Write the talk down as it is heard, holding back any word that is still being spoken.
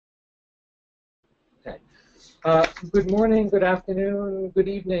Okay. Good morning, good afternoon, good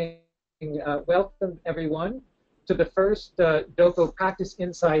evening. Welcome, everyone, to the first DOCO Practice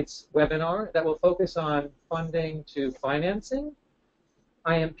Insights webinar that will focus on funding to financing.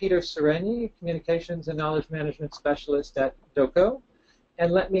 I am Peter Sereni, Communications and Knowledge Management Specialist at DOCO.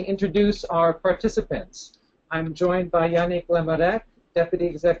 And let me introduce our participants. I'm joined by Yannick Lemarec, Deputy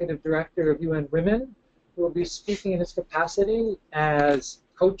Executive Director of UN Women, who will be speaking in his capacity as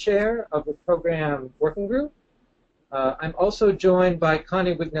co-chair of the program working group. I'm also joined by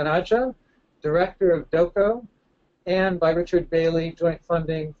Connie Wignaraja, Director of DOCO, and by Richard Bailey, Joint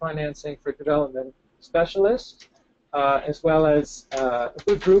Funding Financing for Development Specialist, as well as a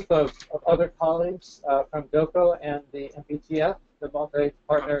good group of other colleagues from DOCO and the MPTF, the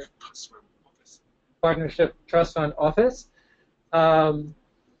Partnership Trust Fund Office.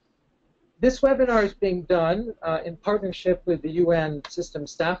 This webinar is being done in partnership with the UN System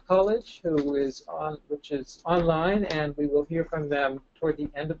Staff College, which is online, and we will hear from them toward the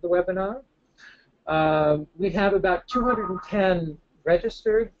end of the webinar. We have about 210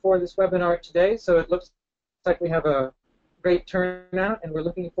 registered for this webinar today, so it looks like we have a great turnout, and we're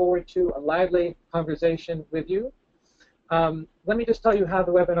looking forward to a lively conversation with you. Let me just tell you how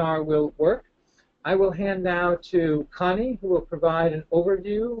the webinar will work. I will hand now to Connie, who will provide an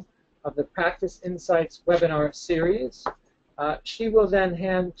overview of the Practice Insights webinar series. She will then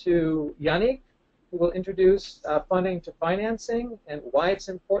hand to Yannick, who will introduce funding to financing and why it's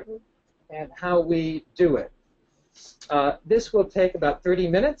important and how we do it. This will take about 30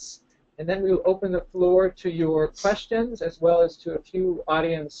 minutes, and then we will open the floor to your questions as well as to a few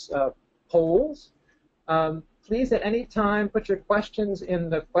audience polls. Please, at any time, put your questions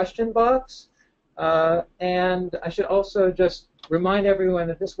in the question box. And I should also just remind everyone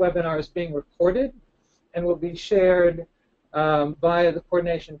that this webinar is being recorded and will be shared via the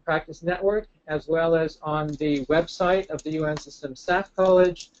Coordination Practice Network, as well as on the website of the UN System Staff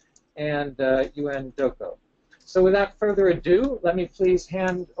College and UN DOCO. So without further ado, let me please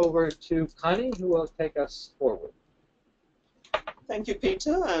hand over to Connie, who will take us forward. Thank you,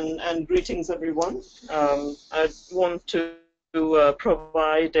 Peter, and greetings, everyone. I want to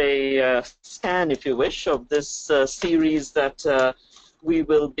provide a scan, if you wish, of this series that we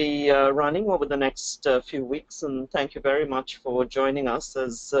will be running over the next few weeks. And thank you very much for joining us,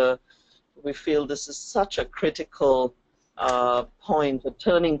 as we feel this is such a critical point, a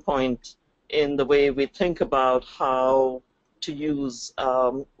turning point in the way we think about how to use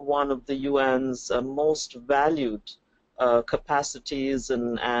one of the UN's most valued capacities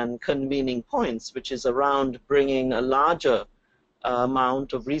and convening points, which is around bringing a larger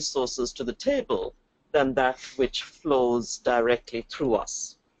amount of resources to the table than that which flows directly through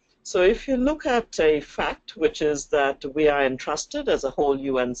us. So if you look at a fact, which is that we are entrusted as a whole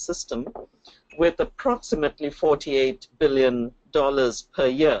UN system with approximately $48 billion per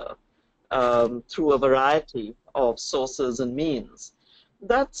year through a variety of sources and means,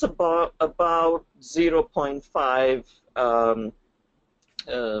 that's about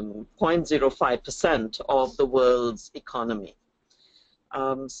 0.05% of the world's economy.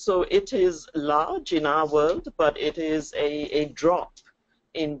 So it is large in our world, but it is a drop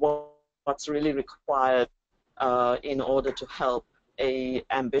in what's really required in order to help an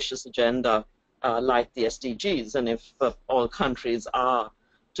ambitious agenda like the SDGs, and if all countries are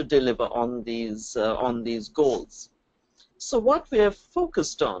to deliver on these goals. So what we have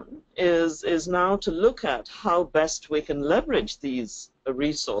focused on is now to look at how best we can leverage these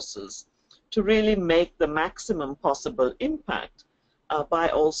resources to really make the maximum possible impact by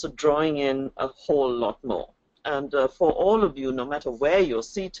also drawing in a whole lot more. And for all of you, no matter where you're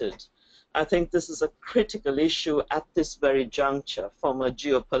seated, I think this is a critical issue at this very juncture from a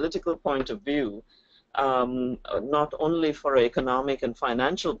geopolitical point of view, not only for an economic and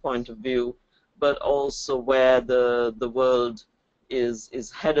financial point of view, but also where the world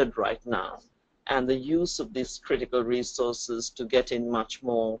is headed right now. And the use of these critical resources to get in much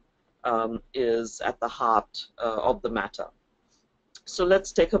more is at the heart of the matter. So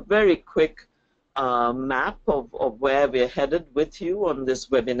let's take a very quick map of where we're headed with you on this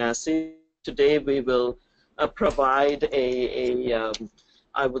webinar series. Today we will provide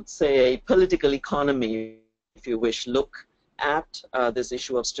I would say, a political economy, if you wish, look at this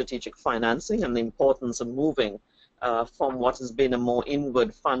issue of strategic financing and the importance of moving from what has been a more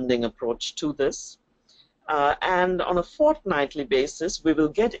inward funding approach to this. And on a fortnightly basis, we will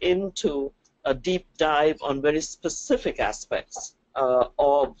get into a deep dive on very specific aspects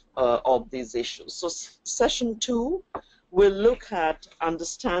of these issues. So session 2 will look at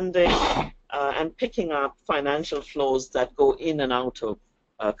understanding and picking up financial flows that go in and out of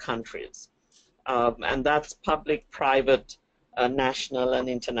countries. and that's public, private, national, and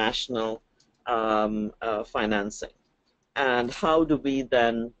international financing. And how do we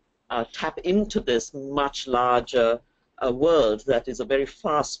then tap into this much larger world that is a very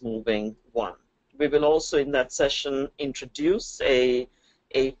fast-moving one? We will also in that session introduce a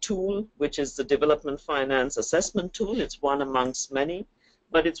tool which is the Development Finance Assessment Tool. It's one amongst many,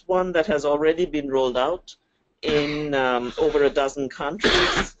 but it's one that has already been rolled out in over a dozen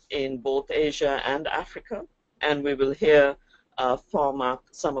countries in both Asia and Africa, and we will hear from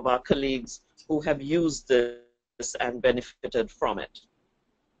some of our colleagues who have used this and benefited from it.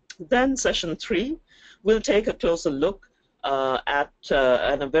 Then session 3 will take a closer look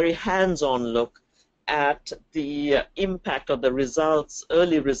and a very hands-on look at the impact of the results,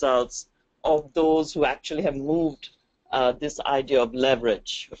 early results of those who actually have moved this idea of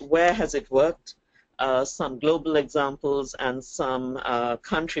leverage. Where has it worked? Some global examples and some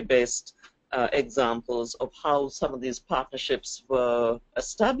country-based examples of how some of these partnerships were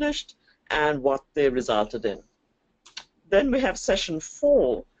established and what they resulted in. Then we have session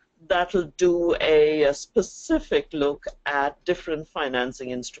 4 that'll do a specific look at different financing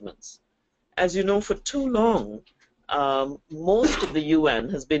instruments. As you know, for too long, most of the UN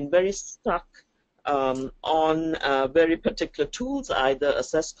has been very stuck on very particular tools, either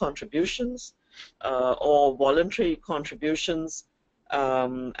assessed contributions or voluntary contributions,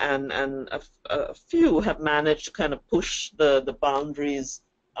 and a few have managed to kind of push the boundaries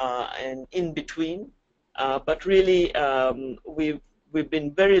and in between, but really we've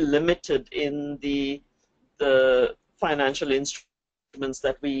been very limited in the financial instruments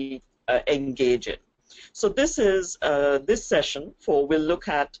that we engage in. So this is this session 4 will look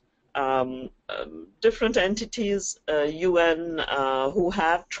at different entities, UN, who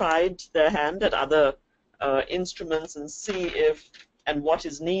have tried their hand at other instruments and see if and what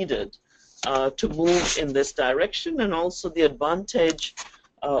is needed to move in this direction, and also the advantage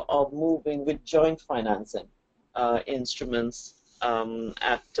of moving with joint financing instruments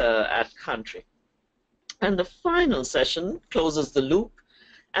at country. And the final session closes the loop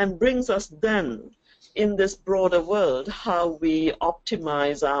and brings us then in this broader world how we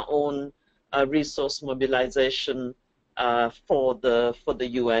optimize our own resource mobilization for the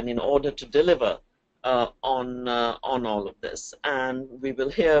UN in order to deliver on all of this. And we will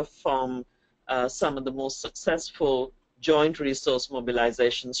hear from some of the most successful joint resource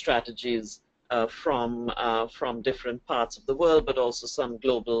mobilization strategies from different parts of the world, but also some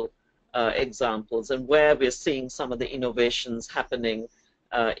global examples, and where we're seeing some of the innovations happening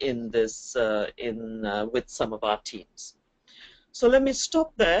in this with some of our teams. So let me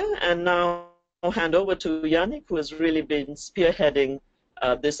stop there and now hand over to Yannick, who has really been spearheading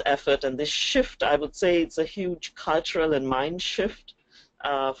this effort and this shift. I would say it's a huge cultural and mind shift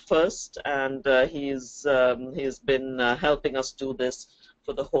first, and he's been helping us do this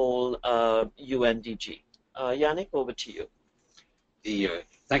for the whole UNDG. Yannick, over to you.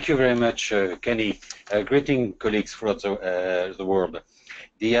 Thank you very much, Kenny. Greeting colleagues throughout the world.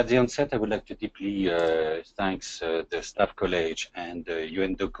 At the onset, I would like to deeply thank the Staff College and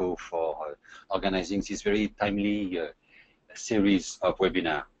UNDOCO for organizing this very timely series of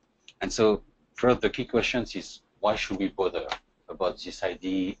webinars. And so, first, the key questions is, why should we bother about this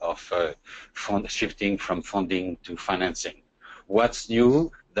idea of shifting from funding to financing? What's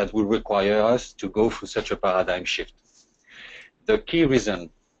new that will require us to go through such a paradigm shift? The key reason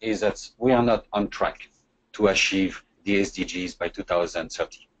is that we are not on track to achieve the SDGs by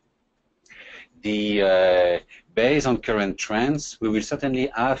 2030. Based on current trends, we will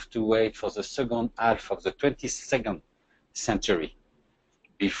certainly have to wait for the second half of the 22nd century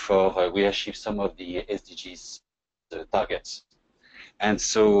before we achieve some of the SDGs targets. And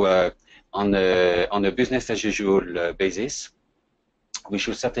so on a business as usual basis, we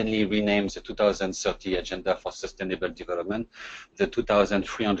should certainly rename the 2030 Agenda for Sustainable Development the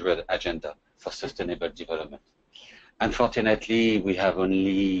 2300 Agenda for Sustainable Development. Unfortunately, we have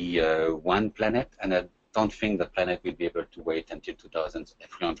only one planet, and I don't think the planet will be able to wait until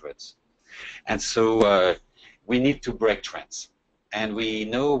 2300. And so we need to break trends. And we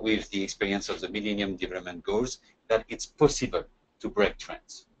know with the experience of the Millennium Development Goals that it's possible to break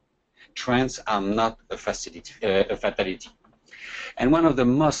trends. Trends are not a fatality. And one of the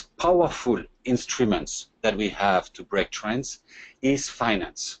most powerful instruments that we have to break trends is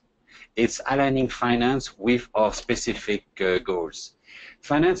finance. It's aligning finance with our specific goals.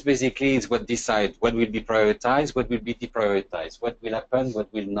 Finance basically is what decides what will be prioritized, what will be deprioritized, what will happen,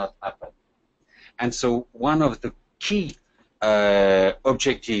 what will not happen. And so one of the key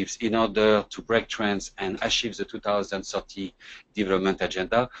objectives in order to break trends and achieve the 2030 development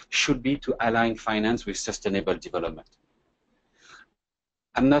agenda should be to align finance with sustainable development.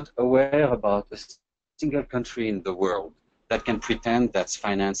 I'm not aware about a single country in the world that can pretend that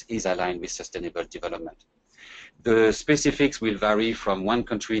finance is aligned with sustainable development. The specifics will vary from one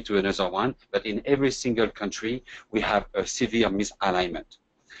country to another one, but in every single country we have a severe misalignment.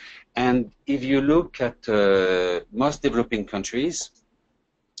 And if you look at most developing countries,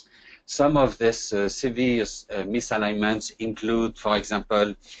 some of these severe misalignments include, for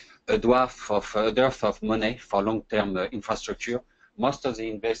example, a dearth of money for long-term infrastructure. Most of the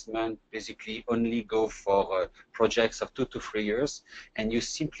investment basically only go for projects of 2 to 3 years, and you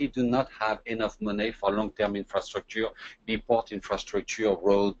simply do not have enough money for long-term infrastructure, be port infrastructure,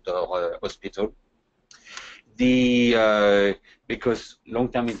 road, or hospital. Because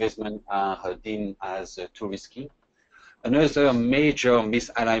long-term investment are deemed as too risky. Another major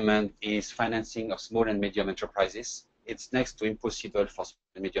misalignment is financing of small and medium enterprises. It's next to impossible for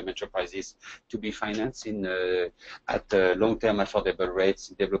small and medium enterprises to be financed at long-term affordable rates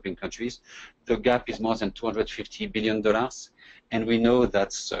in developing countries. The gap is more than $250 billion, and we know that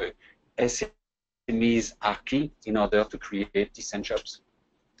SMEs are key in order to create decent jobs.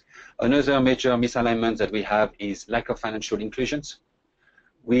 Another major misalignment that we have is lack of financial inclusions.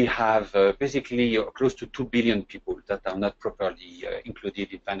 We have basically close to 2 billion people that are not properly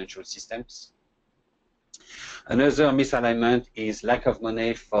included in financial systems. Another misalignment is lack of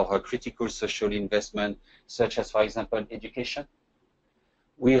money for critical social investment, such as, for example, education.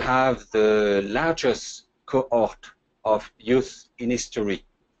 We have the largest cohort of youth in history.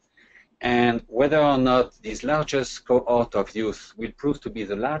 And whether or not this largest cohort of youth will prove to be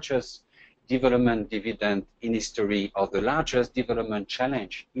the largest development dividend in history or the largest development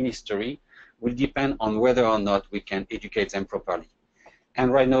challenge in history will depend on whether or not we can educate them properly.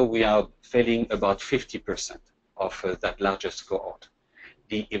 And right now we are failing about 50% of that largest cohort.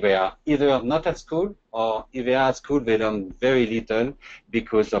 If they are either not at school, or if they are at school, they learn very little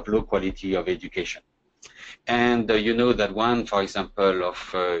because of low quality of education. And you know that one, for example, of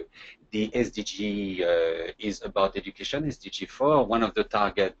the SDG is about education, SDG 4. One of the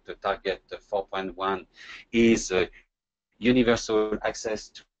target 4.1 is universal access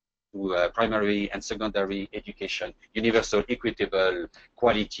to primary and secondary education, universal, equitable,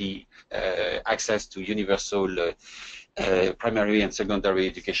 quality access to universal primary and secondary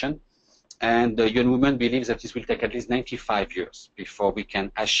education. And UN Women believes that this will take at least 95 years before we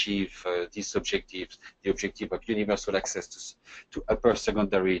can achieve these objectives, the objective of universal access to upper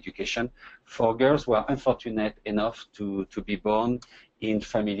secondary education for girls who are unfortunate enough to be born in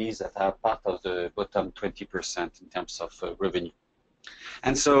families that are part of the bottom 20% in terms of revenue.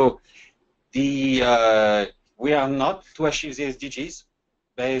 And so we are not to achieve the SDGs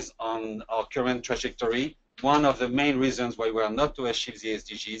based on our current trajectory. One of the main reasons why we are not to achieve the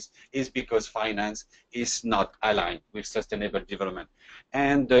SDGs is because finance is not aligned with sustainable development.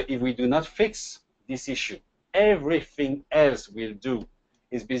 And if we do not fix this issue, everything else we'll do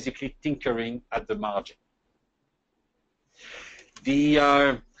is basically tinkering at the margin.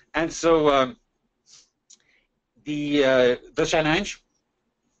 The challenge,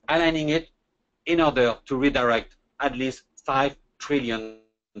 aligning it in order to redirect at least $5 trillion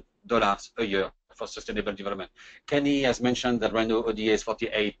a year for sustainable development. Kenny has mentioned that right now ODA is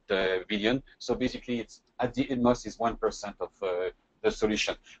 48 billion, so basically it's at the most is 1% of the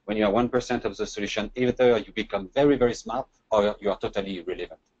solution. When you are 1% of the solution, either you become very, very smart or you are totally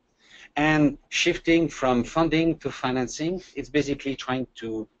irrelevant. And shifting from funding to financing, it's basically trying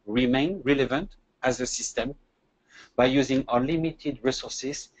to remain relevant as a system by using our limited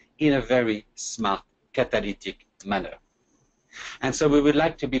resources in a very smart, catalytic manner. And so we would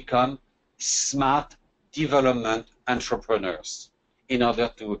like to become smart development entrepreneurs in order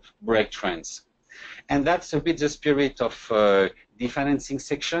to break trends. And that's a bit the spirit of the financing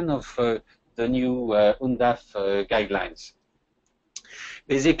section of the new UNDAF guidelines.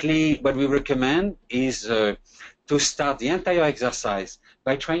 Basically, what we recommend is to start the entire exercise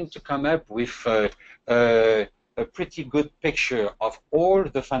by trying to come up with a pretty good picture of all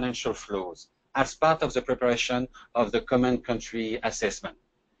the financial flows as part of the preparation of the common country assessment.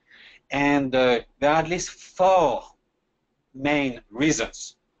 And there are at least 4 main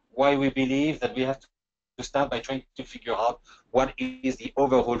reasons why we believe that we have to start by trying to figure out what is the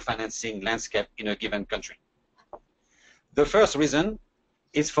overall financing landscape in a given country. The first reason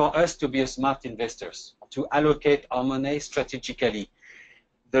is for us to be smart investors, to allocate our money strategically.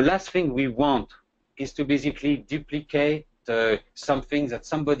 The last thing we want is to basically duplicate something that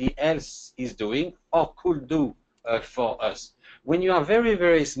somebody else is doing or could do for us. When you are very,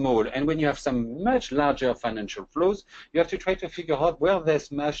 very small and when you have some much larger financial flows, you have to try to figure out where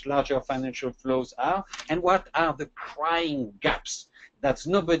these much larger financial flows are and what are the crying gaps that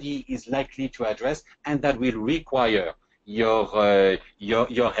nobody is likely to address and that will require your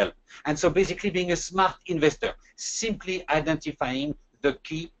help. And so basically being a smart investor, simply identifying the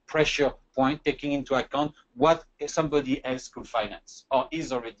key pressure point, taking into account what somebody else could finance or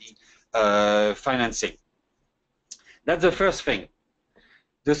is already financing. That's the first thing.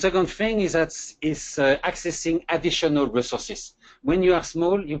 The second thing is accessing additional resources. When you are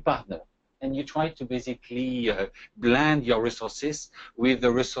small, you partner and you try to basically blend your resources with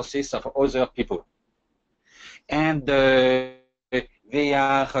the resources of other people. And there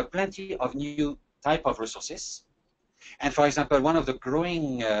are plenty of new type of resources. And for example, one of the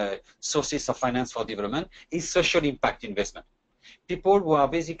growing sources of finance for development is social impact investment. People who are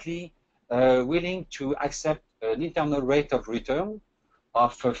basically willing to accept an internal rate of return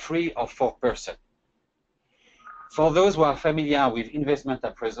of 3 or 4%. For those who are familiar with investment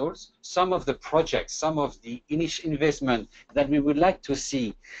appraisals, some of the projects, some of the initial investment that we would like to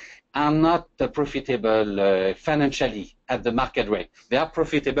see are not profitable financially at the market rate. They are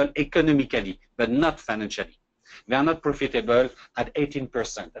profitable economically, but not financially. They are not profitable at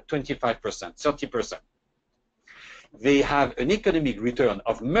 18%, at 25%, 30%. They have an economic return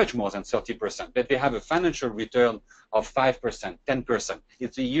of much more than 30%, but they have a financial return of 5%, 10%.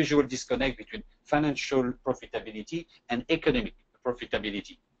 It's the usual disconnect between financial profitability and economic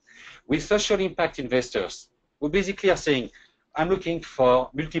profitability. With social impact investors, we basically are saying, I'm looking for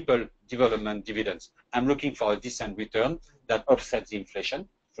multiple development dividends. I'm looking for a decent return that offsets the inflation,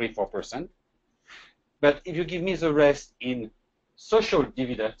 3, 4%. But if you give me the rest in social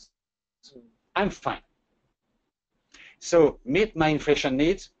dividends, I'm fine. So meet my inflation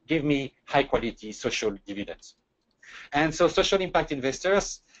needs, give me high quality social dividends. And so social impact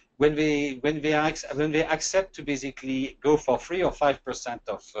investors, when they accept to basically go for 3 or 5%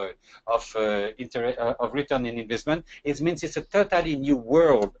 of return in investment, it means it's a totally new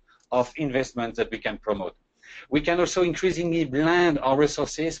world of investment that we can promote. We can also increasingly blend our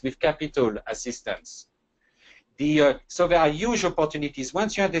resources with capital assistance. So there are huge opportunities.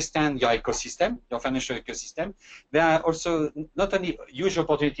 Once you understand your ecosystem, your financial ecosystem, there are also not only huge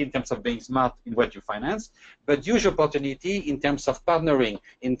opportunity in terms of being smart in what you finance, but huge opportunity in terms of partnering,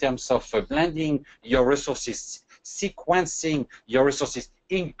 in terms of blending your resources, sequencing your resources,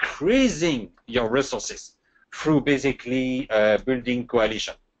 increasing your resources through basically building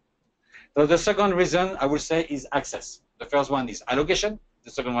coalition. So the second reason I would say is access. The first one is allocation.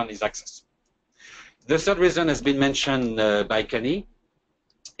 The second one is access. The third reason has been mentioned by Kenny.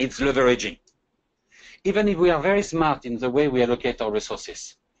 It's leveraging. Even if we are very smart in the way we allocate our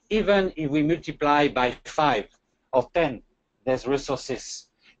resources, even if we multiply by 5 or 10 these resources,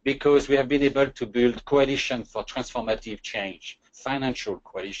 because we have been able to build coalition for transformative change, financial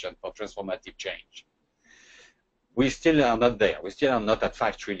coalition for transformative change, we still are not there. We still are not at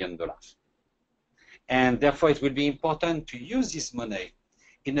 $5 trillion. And therefore, it will be important to use this money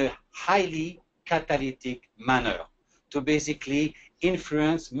in a highly catalytic manner to basically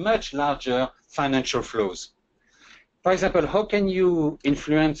influence much larger financial flows. For example, how can you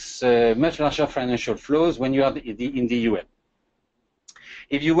influence much larger financial flows when you are in the UN?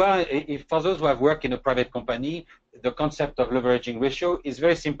 If for those who have worked in a private company, the concept of leveraging ratio is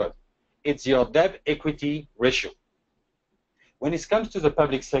very simple. It's your debt equity ratio. When it comes to the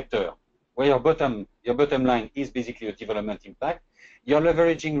public sector, where your bottom line is basically a development impact, your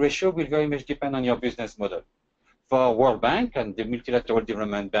leveraging ratio will very much depend on your business model. For World Bank and the multilateral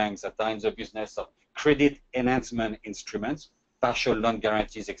development banks that are in the business of credit enhancement instruments, partial loan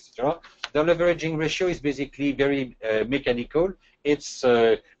guarantees, etc., the leveraging ratio is basically very mechanical. It's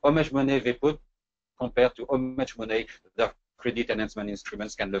how much money they put compared to how much money the credit enhancement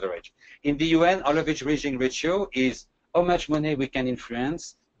instruments can leverage. In the UN, our leveraging ratio is how much money we can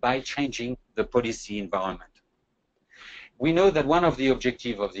influence by changing the policy environment. We know that one of the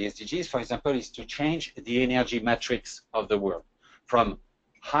objectives of the SDGs, for example, is to change the energy matrix of the world from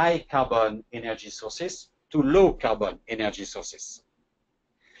high carbon energy sources to low carbon energy sources.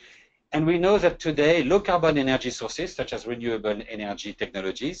 And we know that today low carbon energy sources, such as renewable energy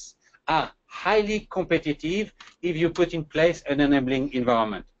technologies, are highly competitive if you put in place an enabling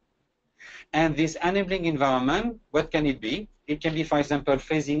environment. And this enabling environment, what can it be? It can be, for example,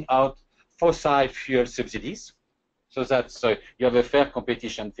 phasing out fossil fuel subsidies, so that you have a fair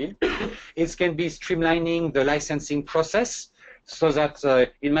competition field. It can be streamlining the licensing process, so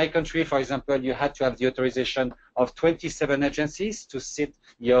that in my country, for example, you had to have the authorization of 27 agencies to sit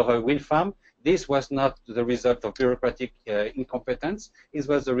your wind farm. this was not the result of bureaucratic incompetence. It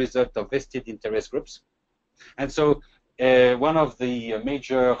was the result of vested interest groups. And so one of the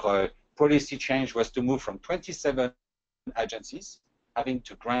major policy change was to move from 27 agencies having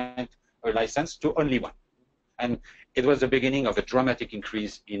to grant a license to only one. And it was the beginning of a dramatic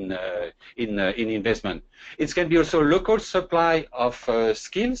increase in investment. It can be also local supply of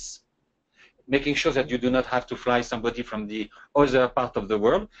skills, making sure that you do not have to fly somebody from the other part of the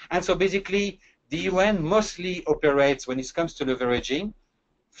world. And so basically, the UN mostly operates, when it comes to leveraging,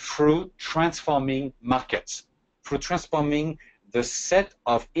 through transforming markets, through transforming the set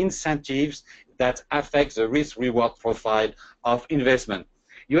of incentives that affect the risk-reward profile of investment.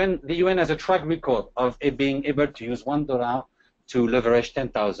 The UN has a track record of being able to use $1 to leverage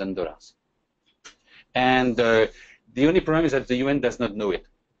 $10,000. And the only problem is that the UN does not know it.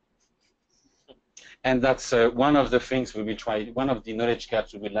 And that's one of the things we will try, one of the knowledge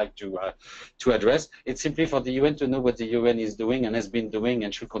gaps we would like to address. It's simply for the UN to know what the UN is doing and has been doing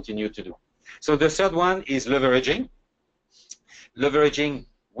and should continue to do. So the third one is leveraging. Leveraging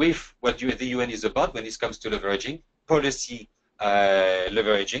with what the UN is about when it comes to leveraging, policy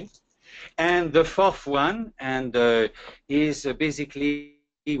leveraging. And the fourth one is basically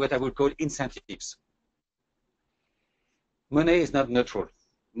what I would call incentives. Money is not neutral.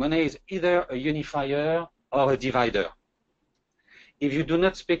 Money is either a unifier or a divider. If you do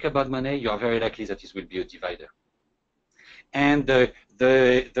not speak about money, you are very likely that it will be a divider. And right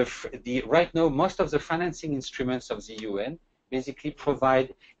now, most of the financing instruments of the UN basically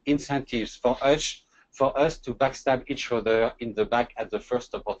provide incentives for us to backstab each other in the back at the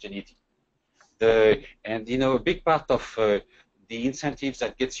first opportunity. And you know, a big part of the incentives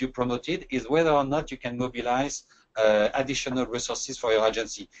that gets you promoted is whether or not you can mobilize additional resources for your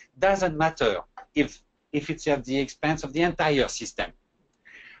agency. Doesn't matter if it's at the expense of the entire system.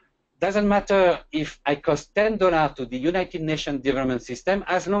 Doesn't matter if I cost $10 to the United Nations Development System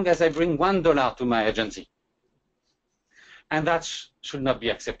as long as I bring $1 to my agency. And that should not be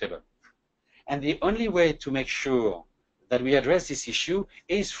acceptable. And the only way to make sure that we address this issue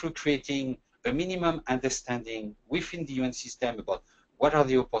is through creating a minimum understanding within the UN system about what are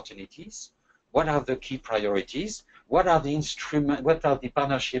the opportunities, what are the key priorities, what are the instruments, what are the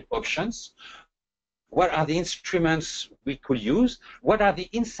partnership options, what are the instruments we could use, what are the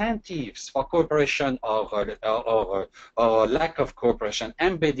incentives for cooperation or lack of cooperation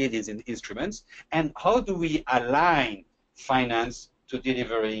embedded in instruments, and how do we align finance to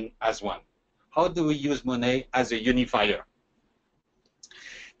delivering as one? How do we use money as a unifier?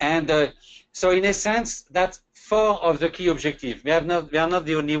 And so in a sense, that's 4 of the key objectives. We are not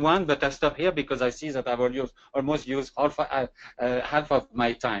the only one, but I stop here because I see that I've almost used half of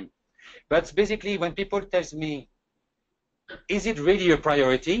my time. But basically, when people tell me, is it really a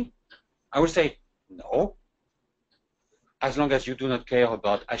priority? I would say, no. As long as you do not care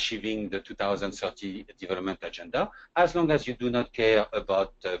about achieving the 2030 development agenda, as long as you do not care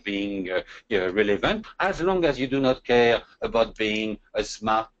about being relevant, as long as you do not care about being a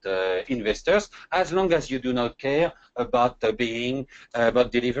smart investors, as long as you do not care about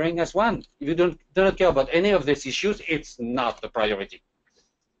about delivering as one. If you do not care about any of these issues, it's not a priority.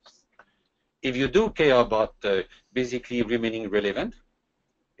 If you do care about basically remaining relevant,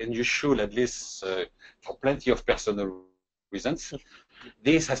 and you should at least for plenty of personal reasons,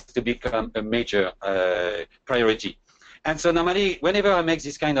 this has to become a major priority. And so normally, whenever I make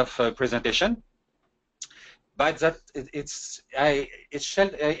this kind of presentation, but that it's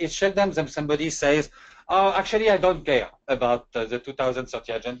seldom that somebody says, oh, actually, I don't care about the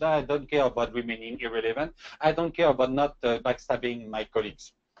 2030 agenda. I don't care about remaining irrelevant. I don't care about not backstabbing my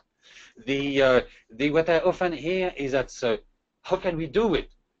colleagues. What I often hear is that, how can we do it?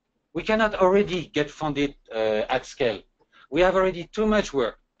 We cannot already get funded at scale. We have already too much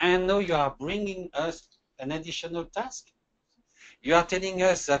work, and now you are bringing us an additional task. You are telling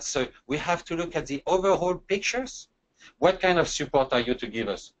us that we have to look at the overall pictures. What kind of support are you to give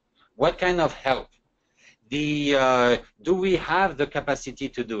us? What kind of help? Do we have the capacity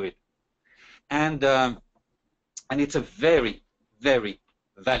to do it? And it's a very, very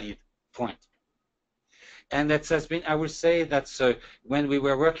valid point. And that has been, I would say that when we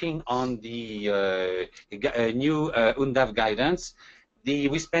were working on the new UNDAF guidance,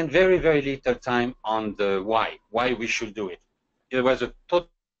 we spent very, very little time on the why we should do it. There was a total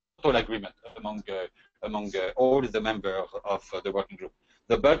agreement among all the members of the working group.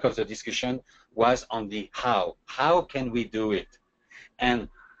 The bulk of the discussion was on the how. How can we do it? And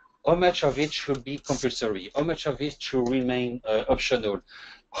how much of it should be compulsory? How much of it should remain optional?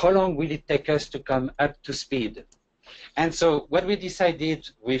 How long will it take us to come up to speed? And so what we decided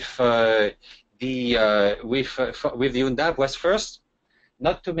with the UNDAP was first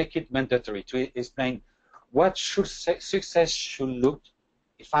not to make it mandatory, to explain what success should look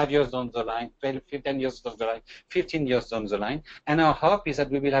 5 years down the line, 12, 10 years down the line, 15 years down the line. And our hope is that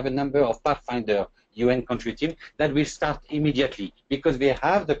we will have a number of Pathfinder UN country teams that will start immediately because they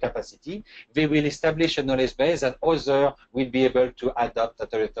have the capacity. They will establish a knowledge base that others will be able to adopt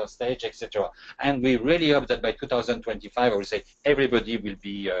at a later stage, etc. And we really hope that by 2025, I would say everybody will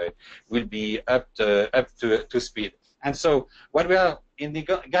be up to speed. And so what we are in the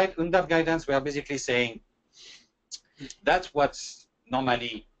UNDAP guidance, we are basically saying that's what's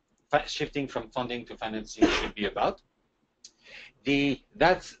normally shifting from funding to financing should be about.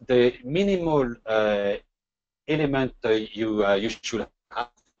 That's the minimal element you should have,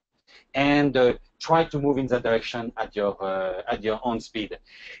 and try to move in that direction at your own speed.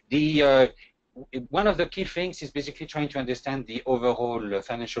 One of the key things is basically trying to understand the overall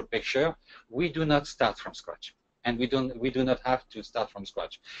financial picture. We do not start from scratch, and we do not have to start from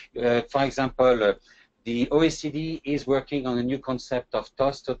scratch. For example, the OECD is working on a new concept of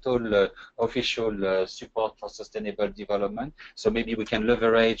TOS, Total Official Support for Sustainable Development. So maybe we can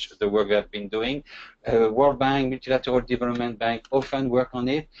leverage the work we have been doing. World Bank, Multilateral Development Bank often work on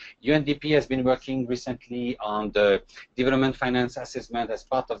it. UNDP has been working recently on the development finance assessment as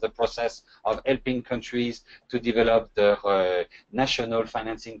part of the process of helping countries to develop the national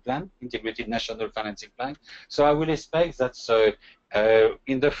financing plan, integrated national financing plan. So I will expect that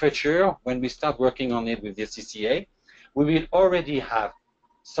in the future, when we start working on it with the CCA, we will already have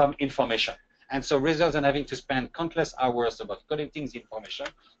some information. And so rather than having to spend countless hours about collecting the information,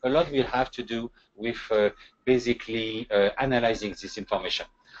 a lot will have to do with basically analyzing this information.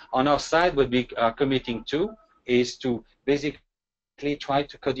 On our side, what we are committing to is to basically try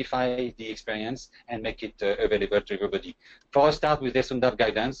to codify the experience and make it available to everybody. For a start with the UNDAP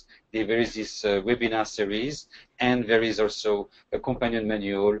guidance, there is this webinar series, and there is also a companion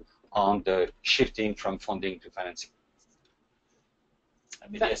manual on the shifting from funding to financing.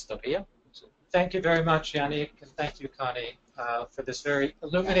 Maybe I stop here. Thank you very much, Yannick, and thank you, Connie, for this very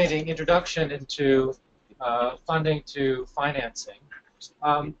illuminating introduction into funding to financing.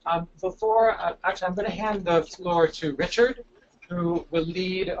 Actually, I'm going to hand the floor to Richard, who will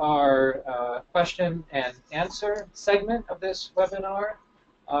lead our question and answer segment of this webinar.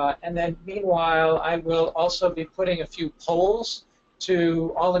 And then meanwhile, I will also be putting a few polls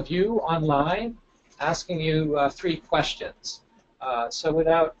to all of you online, asking you 3 questions. So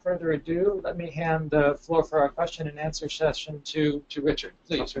without further ado, let me hand the floor for our question and answer session to Richard.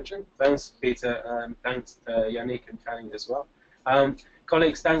 Please, Richard. Thanks, Peter. Thanks, Yannick and Connie as well.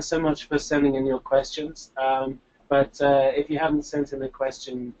 Colleagues, thanks so much for sending in your questions. But if you haven't sent in a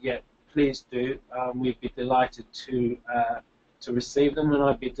question yet, please do. We'd be delighted to receive them, and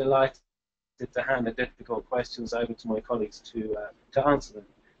I'd be delighted to hand the difficult questions over to my colleagues to answer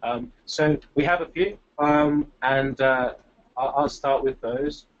them. So we have a few, and I'll start with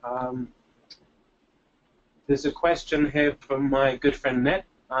those. There's a question here from my good friend Ned,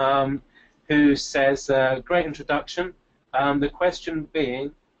 who says, great introduction. The question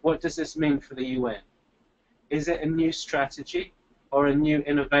being, what does this mean for the UN? Is it a new strategy, or a new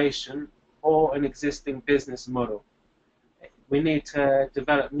innovation, or an existing business model? We need to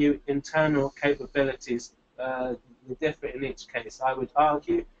develop new internal capabilities, different in each case. I would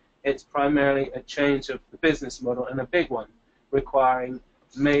argue it's primarily a change of the business model, and a big one, requiring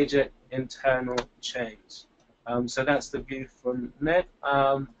major internal change. So that's the view from Ned.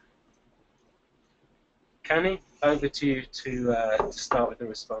 Connie, over to you to start with the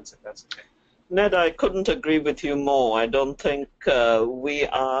response, if that's okay. Ned, I couldn't agree with you more. I don't think we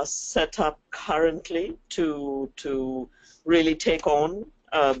are set up currently to really take on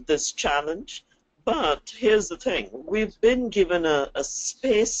this challenge. But here's the thing. We've been given a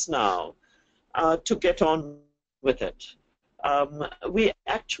space now to get on with it. We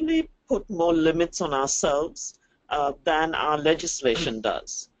actually put more limits on ourselves than our legislation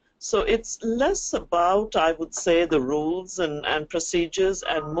does. So it's less about, I would say, the rules and procedures,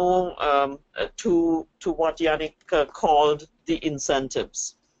 and more to what Yannick called the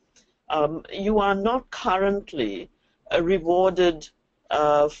incentives. You are not currently rewarded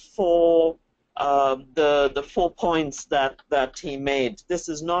for the 4 points that he made. This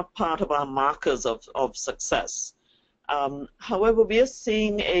is not part of our markers of success. However, we are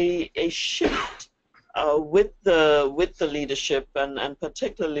seeing a shift with the leadership, and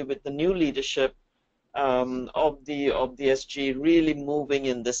particularly with the new leadership of the SG really moving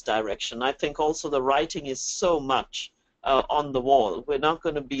in this direction. I think also the writing is so much on the wall. We're not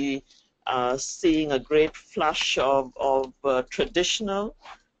going to be seeing a great flush of traditional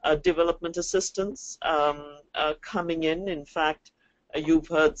development assistance coming in. In fact, you've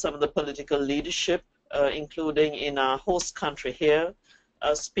heard some of the political leadership, including in our host country here,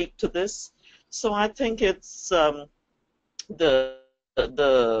 speak to this. So I think it's the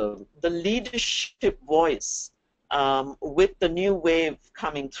leadership voice with the new wave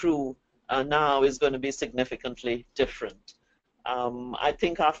coming through now is going to be significantly different. I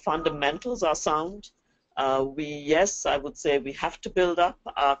think our fundamentals are sound. Yes, I would say we have to build up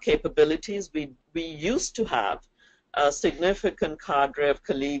our capabilities. We used to have a significant cadre of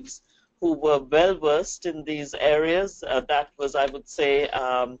colleagues who were well versed in these areas. That was, I would say,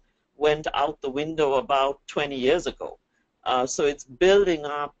 went out the window about 20 years ago. So it's building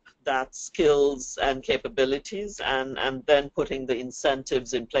up that skills and capabilities and then putting the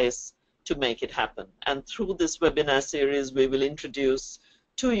incentives in place to make it happen. And through this webinar series, we will introduce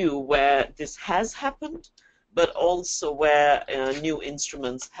to you where this has happened, but also where new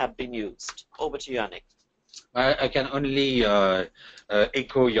instruments have been used. Over to you, Yannick. I can only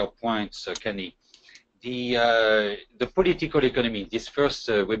echo your points, Kenny. The political economy, this first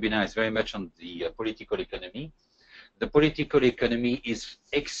webinar is very much on the political economy. The political economy is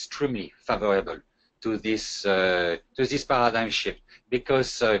extremely favorable to this paradigm shift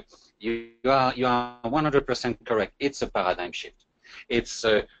because you are 100% correct. It's a paradigm shift. It's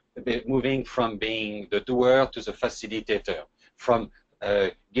moving from being the doer to the facilitator, from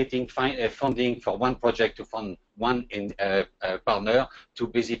getting funding for one project to fund one partner to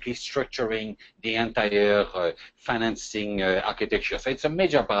basically structuring the entire financing architecture. So it's a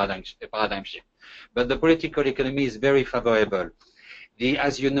major paradigm shift. But the political economy is very favorable.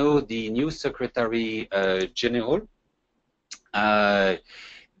 As you know, the new Secretary General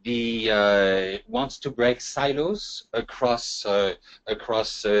wants to break silos across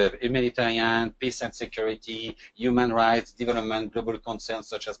humanitarian, peace and security, human rights, development, global concerns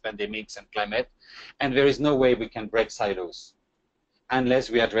such as pandemics and climate. And there is no way we can break silos unless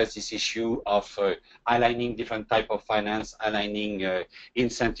we address this issue of aligning different type of finance, aligning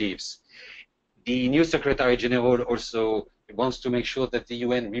incentives. The new Secretary General also wants to make sure that the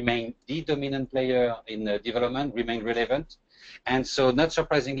UN remain the dominant player in development, remain relevant. And so, not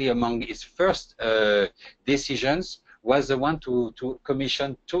surprisingly, among his first decisions was the one to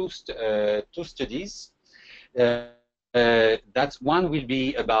commission two studies. That one will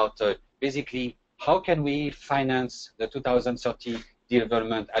be about basically how can we finance the 2030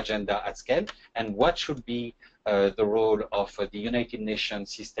 development agenda at scale, and what should be the role of the United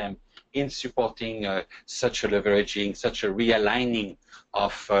Nations system in supporting such a leveraging, such a realigning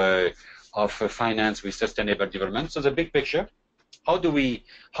of finance with sustainable development. So the big picture, how do we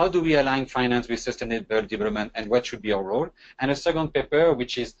align finance with sustainable development, and what should be our role? And a second paper,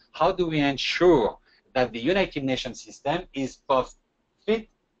 which is how do we ensure that the United Nations system is both fit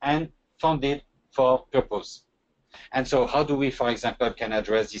and funded for purpose? And so how do we, for example, can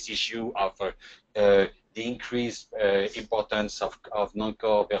address this issue of the increased importance of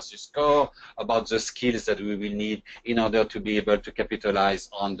non-core versus core, about the skills that we will need in order to be able to capitalize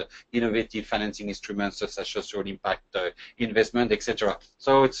on the innovative financing instruments such as social impact investment, etc.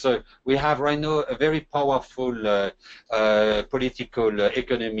 So it's we have right now a very powerful political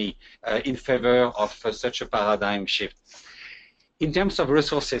economy in favor of such a paradigm shift. In terms of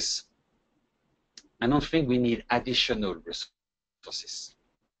resources, I don't think we need additional resources.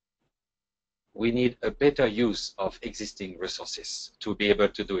 We need a better use of existing resources to be able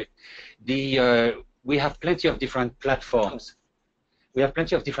to do it. We have plenty of different platforms. We have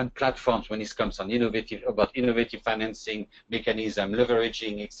plenty of different platforms when it comes on innovative financing mechanism,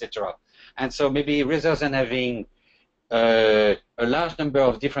 leveraging, etc. And so maybe rather than having a large number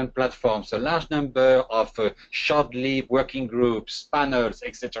of different platforms, a large number of short-lived working groups, panels,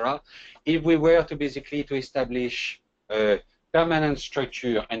 etc., if we were to basically to establish permanent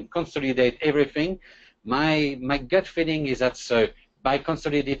structure and consolidate everything, my gut feeling is that by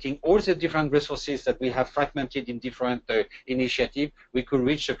consolidating all the different resources that we have fragmented in different initiatives, we could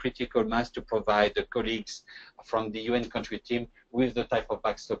reach a critical mass to provide the colleagues from the UN country team with the type of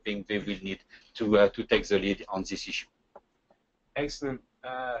backstopping they will need to take the lead on this issue. Excellent,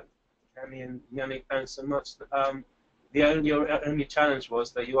 Camille and Yannick, thanks so much. Your only challenge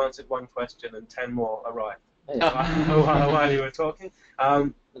was that you answered one question and 10 more arrived. While you were talking,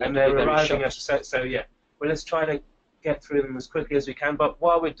 and they're arriving, so yeah. Well, let's try to get through them as quickly as we can. But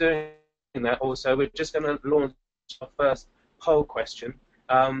while we're doing that, also, we're just going to launch our first poll question.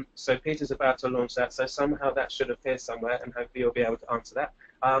 So Peter's about to launch that, so somehow that should appear somewhere, and hopefully you'll be able to answer that.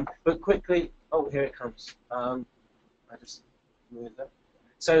 But quickly, oh, here it comes. I just moved that.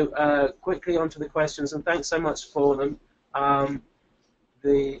 So quickly onto the questions, and thanks so much for them.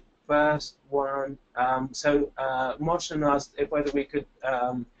 The first one, Moshan asked whether we could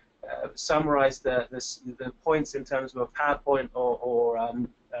summarize the points in terms of a PowerPoint or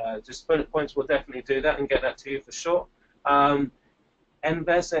just bullet points. We'll definitely do that and get that to you for sure.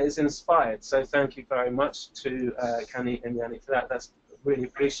 M-Pesa is inspired, so thank you very much to Kani and Yannick for that. That's really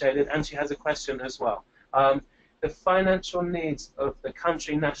appreciated. And she has a question as well. The financial needs of the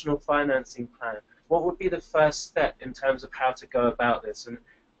country national financing plan. What would be the first step in terms of how to go about this and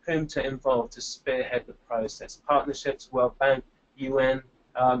whom to involve to spearhead the process? Partnerships, World Bank, UN,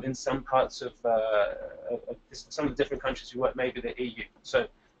 in some parts of some of the different countries you work, maybe the EU. So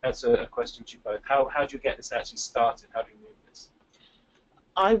that's a question to you both. How do you get this actually started? How do you move this?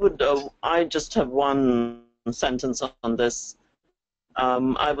 I just have one sentence on this.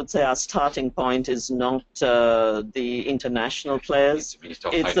 I would say our starting point is not the international players,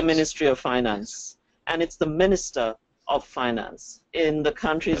 it's the Ministry of Finance. And it's the Minister of Finance. In the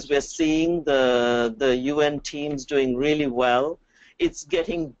countries we're seeing the UN teams doing really well, it's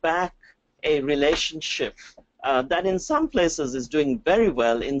getting back a relationship that in some places is doing very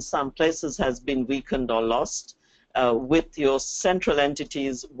well, in some places has been weakened or lost, with your central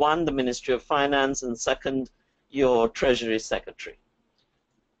entities, one, the Ministry of Finance, and second, your Treasury Secretary.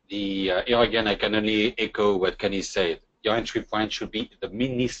 Here again, I can only echo what Kenny said. Your entry point should be the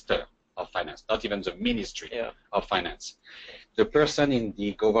Minister of Finance, not even the Ministry of Finance. The person in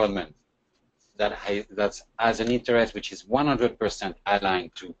the government that has an interest which is 100%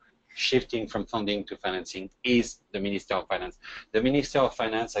 aligned to shifting from funding to financing is the Minister of Finance. The Minister of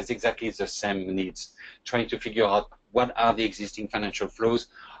Finance has exactly the same needs, trying to figure out what are the existing financial flows,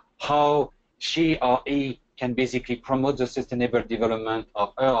 how she or he can basically promote the sustainable development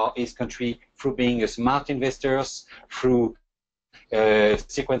of her or his country through being a smart investors, through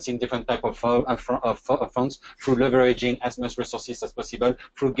sequencing different type of funds, through leveraging as much resources as possible,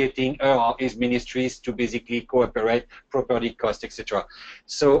 through getting her or his ministries to basically cooperate, properly cost, etc.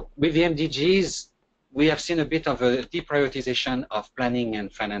 So with the MDGs, we have seen a bit of a deprioritization of planning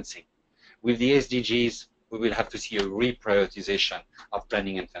and financing. With the SDGs, we will have to see a reprioritization of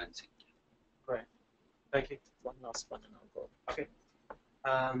planning and financing. Great. Thank you. One last one and I'll go. Okay.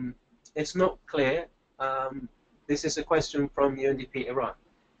 It's not clear. This is a question from UNDP Iran.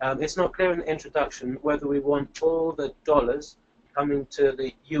 It's not clear in the introduction whether we want all the dollars coming to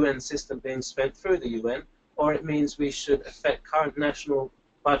the UN system being spent through the UN, or it means we should affect current national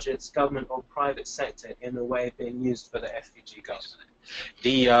budgets, government or private sector in a way being used for the FDG goals.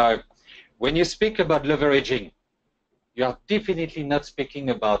 When you speak about leveraging, you are definitely not speaking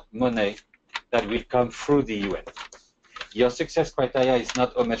about money that will come through the UN. Your success criteria is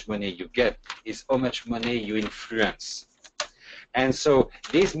not how much money you get, it's how much money you influence. And so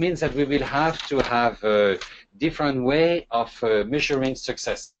this means that we will have to have a different way of measuring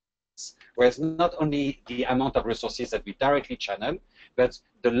success, whereas not only the amount of resources that we directly channel, but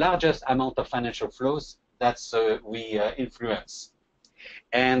the largest amount of financial flows that we influence.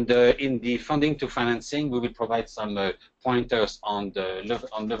 And in the funding to financing, we will provide some pointers on the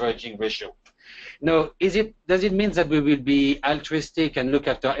leveraging ratio. Now, does it mean that we will be altruistic and look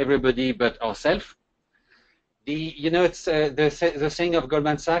after everybody but ourselves? It's the saying of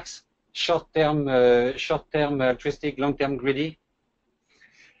Goldman Sachs: short-term altruistic, long-term greedy.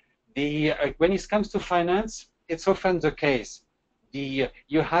 When it comes to finance, it's often the case.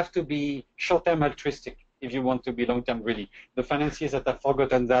 You have to be short-term altruistic if you want to be long-term greedy. The financiers that have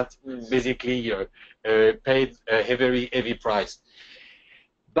forgotten that basically paid a very heavy price.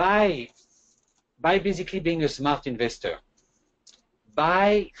 By basically being a smart investor,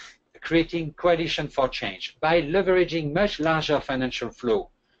 by creating coalition for change, by leveraging much larger financial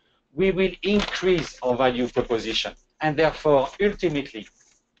flow, we will increase our value proposition, and therefore, ultimately,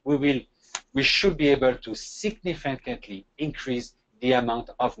 we should be able to significantly increase the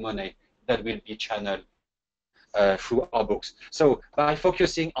amount of money that will be channeled through our books. So by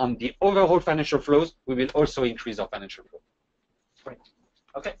focusing on the overall financial flows, we will also increase our financial flow. Great.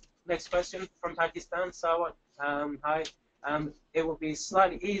 Okay. Next question from Pakistan, Sawat. Hi. It will be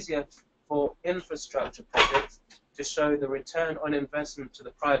slightly easier for infrastructure projects to show the return on investment to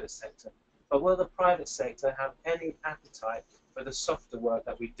the private sector. But will the private sector have any appetite for the softer work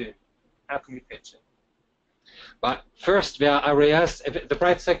that we do? How can we pitch it? But first, there are areas. The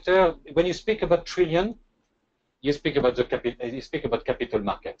private sector, when you speak about trillion, you speak about capital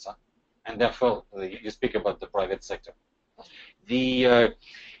markets, and therefore you speak about the private sector.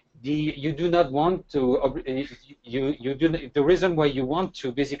 You do not want to. The reason why you want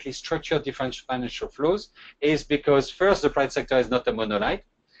to basically structure different financial flows is because first, the private sector is not a monolith.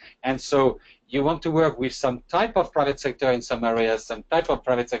 And so you want to work with some type of private sector in some areas, some type of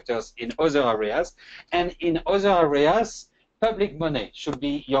private sectors in other areas, and in other areas, public money should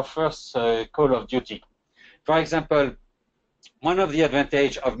be your first call of duty. For example, one of the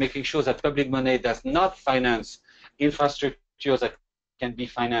advantages of making sure that public money does not finance infrastructures that can be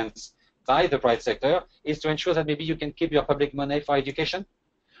financed by the private sector is to ensure that maybe you can keep your public money for education.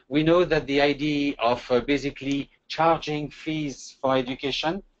 We know that the idea of basically charging fees for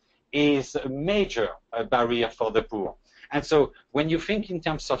education is a major barrier for the poor. And so when you think in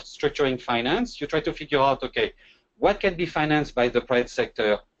terms of structuring finance, you try to figure out, okay, what can be financed by the private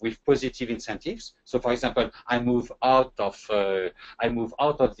sector with positive incentives? So, for example, I move out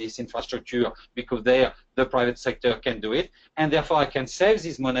of this infrastructure because there the private sector can do it, and therefore I can save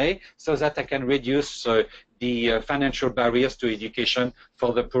this money so that I can reduce the financial barriers to education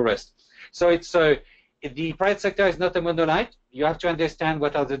for the poorest. So it's the private sector is not a monolith. You have to understand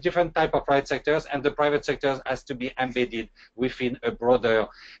what are the different type of private sectors, and the private sectors has to be embedded within a broader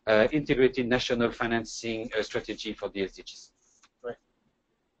integrated national financing strategy for the SDGs. Right.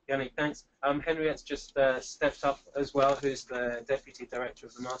 Yannick, thanks. Henriette's just stepped up as well, who's the Deputy Director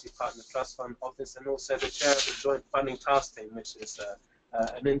of the Multi-Partner Trust Fund Office and also the Chair of the Joint Funding Task Team, which is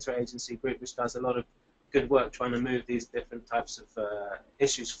an interagency group which does a lot of good work trying to move these different types of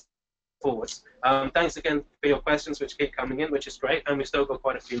issues forward. Thanks again for your questions, which keep coming in, which is great, and we've still got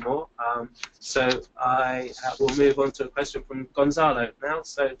quite a few more. So I will move on to a question from Gonzalo now,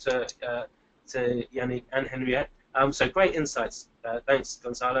 so to Yannick and Henriette. So great insights. Thanks,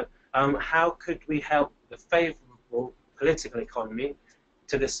 Gonzalo. How could we help the favourable political economy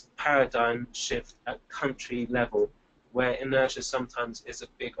to this paradigm shift at country level, where inertia sometimes is a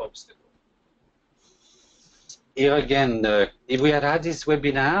big obstacle? Here again, if we had this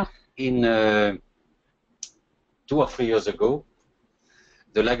webinar in 2 or 3 years ago,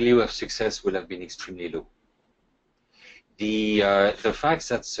 the likelihood of success will have been extremely low. The fact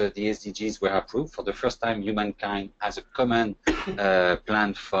that the SDGs were approved for the first time, humankind has a common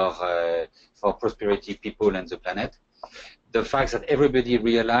plan for prosperity, people, and the planet. The fact that everybody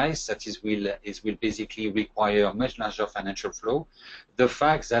realized that it will basically require a much larger financial flow. The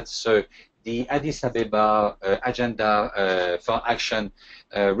fact that the Addis Ababa agenda for action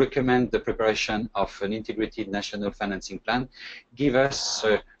recommend the preparation of an integrated national financing plan, give us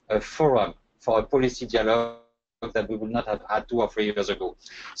a forum for a policy dialogue that we would not have had 2 or 3 years ago.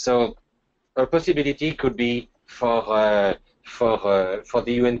 So a possibility could be for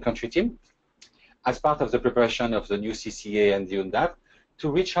the UN country team, as part of the preparation of the new CCA and the UNDAP, to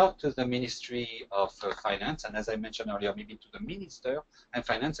reach out to the Ministry of Finance, and as I mentioned earlier, maybe to the Minister of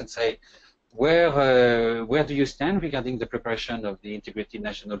Finance, and say, where do you stand regarding the preparation of the integrated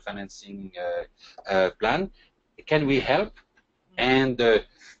national financing plan? Can we help? And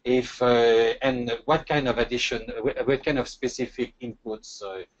and what kind of what kind of specific inputs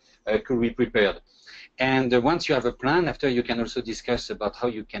could we prepare? And once you have a plan, after you can also discuss about how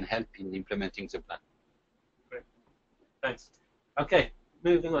you can help in implementing the plan. Great, thanks. Okay,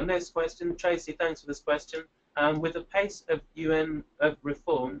 moving on. Next question, Tracy. Thanks for this question. With the pace of UN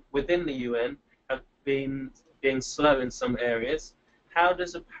reform within the UN have being slow in some areas, how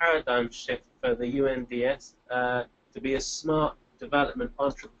does a paradigm shift for the UNDS to be a smart development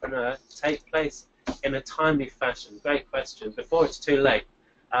entrepreneur take place in a timely fashion? Great question. Before it's too late,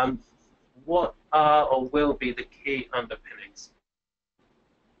 what are or will be the key underpinnings?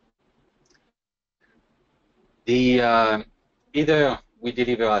 Either we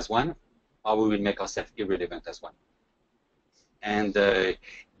deliver as one, or we will make ourselves irrelevant as one. And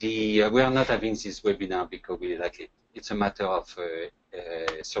we are not having this webinar because we like it. It's a matter of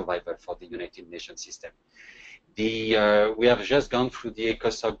survival for the United Nations system. We have just gone through the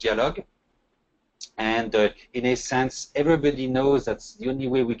ECOSOC dialogue, and in a sense, everybody knows that the only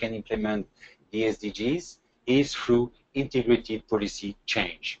way we can implement the SDGs is through integrated policy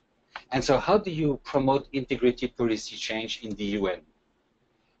change. And so how do you promote integrated policy change in the UN?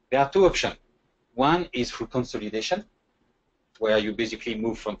 There are 2 options. One is through consolidation, where you basically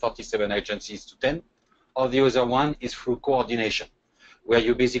move from 47 agencies to 10, or the other one is through coordination, where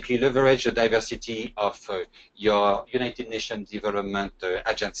you basically leverage the diversity of your United Nations development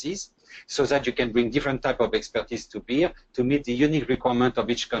agencies, so that you can bring different type of expertise to bear to meet the unique requirement of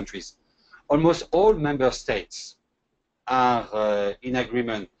each country. Almost all member states are in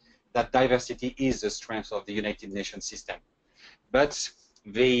agreement that diversity is the strength of the United Nations system. But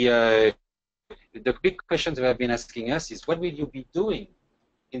the big questions they have been asking us is, what will you be doing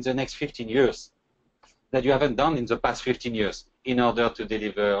in the next 15 years that you haven't done in the past 15 years in order to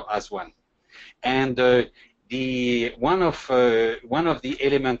deliver as one? And one of the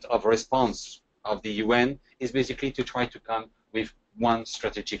elements of response of the UN is basically to try to come with one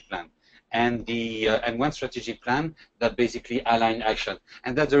strategic plan, and one strategic plan that basically align action.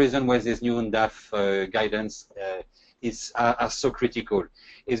 And that's the reason why this new UNDAF guidance are so critical,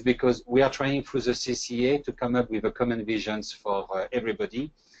 is because we are trying through the CCA to come up with a common visions for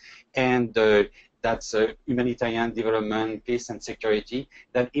everybody, and that's humanitarian development, peace and security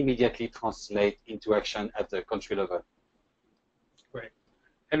that immediately translate into action at the country level. Great.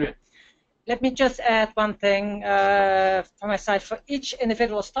 Henry. Let me just add one thing from my side for each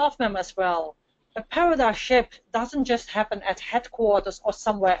individual staff member as well. A paradigm shift doesn't just happen at headquarters or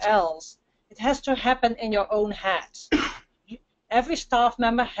somewhere else. It has to happen in your own head. Every staff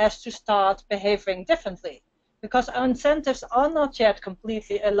member has to start behaving differently because our incentives are not yet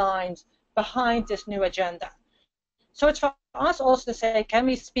completely aligned behind this new agenda. So it's for us also to say, can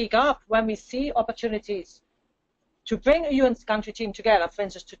we speak up when we see opportunities to bring a UN country team together, for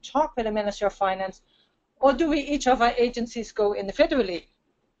instance, to talk with the Ministry of Finance, or do we each of our agencies go individually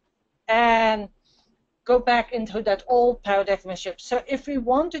and go back into that old paradigm shift? So if we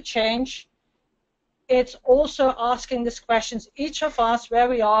want to change, it's also asking these questions, each of us, where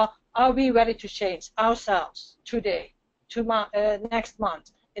we are we ready to change ourselves today, next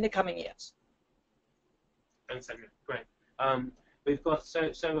month, in the coming years? Thanks, Henry. Great. We've got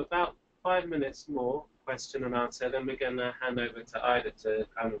so about 5 minutes more question and answer, then we're going to hand over to Ida to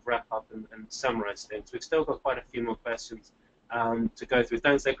kind of wrap up and summarize things. We've still got quite a few more questions to go through.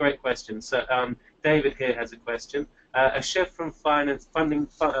 Thanks, they're great questions. So David here has a question. A shift from funding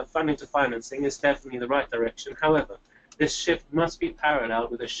to financing is definitely the right direction. However, this shift must be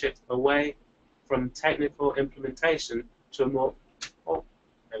paralleled with a shift away from technical implementation to a more... Oh,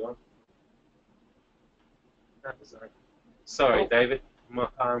 hang on. That was sorry, David.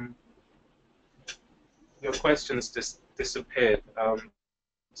 Your questions just disappeared.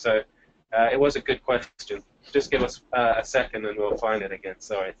 So it was a good question. Just give us a second and we'll find it again.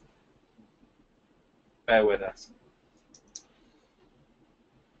 Sorry. Bear with us.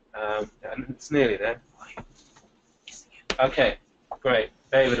 And it's nearly there. Okay, great.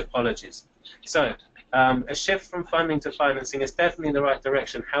 David, apologies. So a shift from funding to financing is definitely the right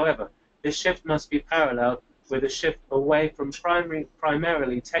direction. However, this shift must be paralleled with a shift away from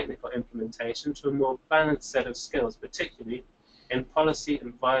primarily technical implementation to a more balanced set of skills, particularly in policy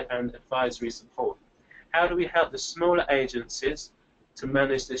and advisory support. How do we help the smaller agencies to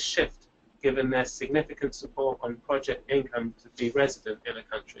manage this shift, given their significant support on project income to be resident in a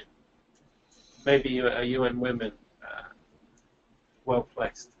country? Maybe you are UN Women well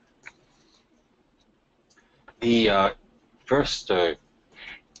placed. The first,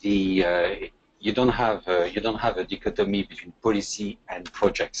 you don't have a dichotomy between policy and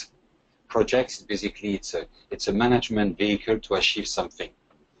projects. Projects basically it's a management vehicle to achieve something,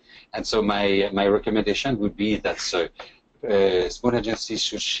 and so my recommendation would be that small agencies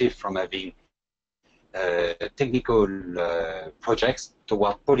should shift from having technical projects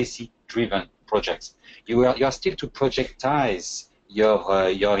toward policy-driven projects. You are still to projectize your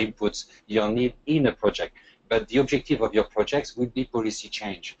inputs, your need in a project. But the objective of your projects will be policy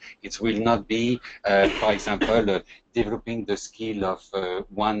change. It will not be, for example, developing the skill of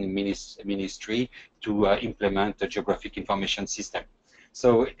one ministry to implement a geographic information system.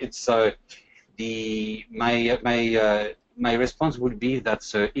 So it's my response would be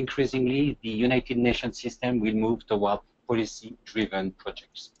that increasingly the United Nations system will move toward policy-driven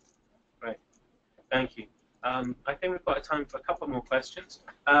projects. Right. Thank you. I think we've got time for a couple more questions.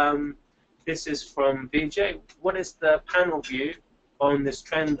 This is from Vijay. What is the panel view on this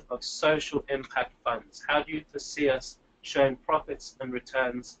trend of social impact funds? How do you foresee us showing profits and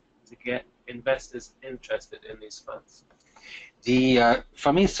returns to get investors interested in these funds?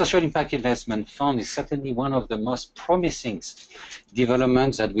 For me, social impact investment fund is certainly one of the most promising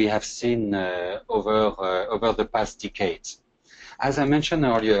developments that we have seen over the past decades. As I mentioned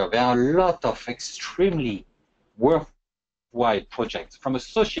earlier, there are a lot of extremely worthwhile projects from a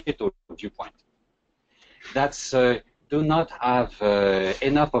societal viewpoint that do not have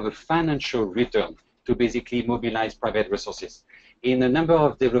enough of a financial return to basically mobilize private resources. In a number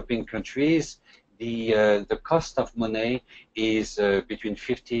of developing countries, the cost of money is between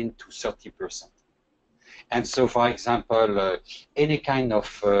 15 to 30%. And so, for example, any kind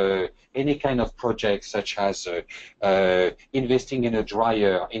of project such as investing in a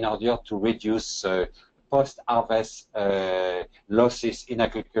dryer in order to reduce post-harvest losses in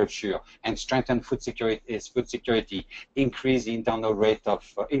agriculture and strengthen food security, increase the internal rate of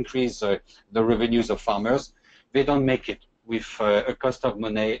increase the revenues of farmers, they don't make it with a cost of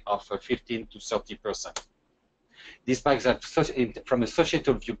money of 15 to 30%. despite that from a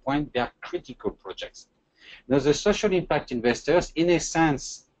societal viewpoint, they are critical projects. Now, the social impact investors, in a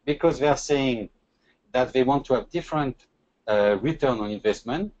sense, because they are saying that they want to have different return on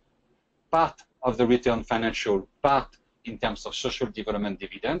investment, part of the return financial, part in terms of social development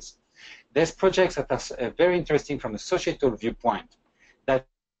dividends, there's projects that are very interesting from a societal viewpoint that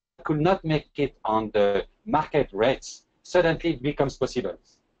could not make it on the market rates, suddenly it becomes possible.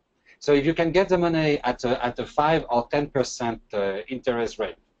 So if you can get the money at a 5 or 10% interest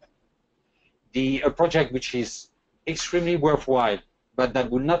rate, a project which is extremely worthwhile, but that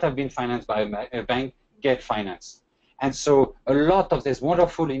would not have been financed by a bank, get financed. And so a lot of these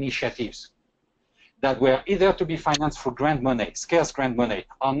wonderful initiatives that were either to be financed through grant money, scarce grant money,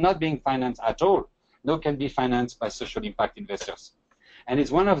 or not being financed at all, now can be financed by social impact investors. And it's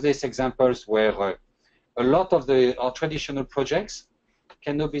one of these examples where a lot of our traditional projects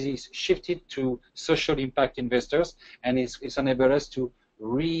can now be shifted to social impact investors, and it's enabled us to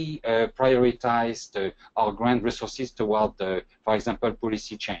prioritize our grant resources toward, for example,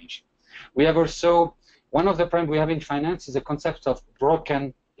 policy change. We have also, one of the problems we have in finance is the concept of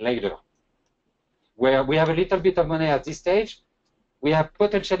broken ladder, where we have a little bit of money at this stage, we have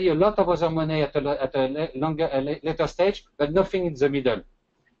potentially a lot of other money at a later stage, but nothing in the middle.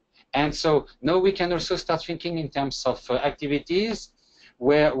 And so now we can also start thinking in terms of activities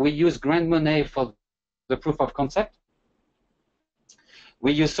where we use grant money for the proof of concept.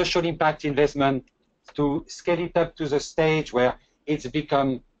 We use social impact investment to scale it up to the stage where it's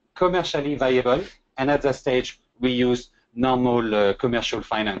become commercially viable, and at that stage we use normal commercial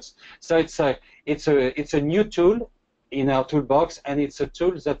finance. So it's a new tool in our toolbox, and it's a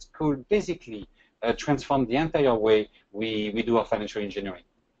tool that could basically transform the entire way we do our financial engineering.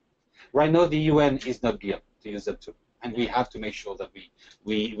 Right now, the UN is not geared to use that tool, and we have to make sure that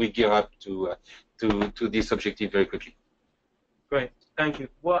we gear up to this objective very quickly. Great, thank you.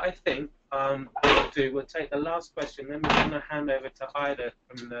 Well, I think we'll take the last question, then we're going to hand over to Ida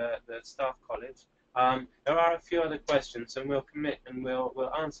from the Staff College. There are a few other questions, and we'll commit and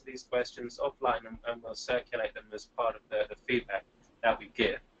we'll answer these questions offline, and we'll circulate them as part of the feedback that we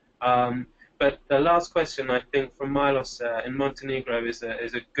give. But the last question, I think, from Milos in Montenegro is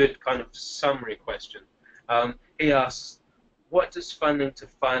a good kind of summary question. He asks, what does funding to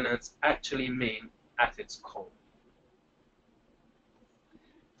finance actually mean at its core?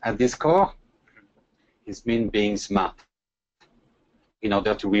 At this core, it means being smart in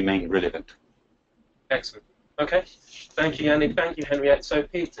order to remain relevant. Excellent. Okay. Thank you, Yannick. Thank you, Henriette. So,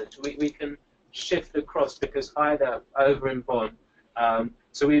 Peter, we can shift across, because Ida over in Bonn.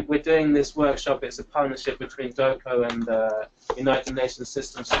 So we're doing this workshop. It's a partnership between DOCO and the United Nations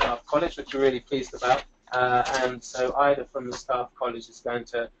Systems Staff College, which we're really pleased about. And so Ida from the Staff College is going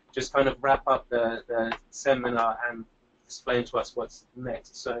to just kind of wrap up the seminar and explain to us what's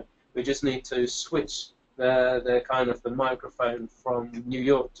next. So we just need to switch the kind of the microphone from New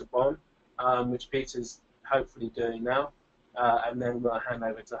York to Bonn, which Peter's hopefully doing now, and then we'll hand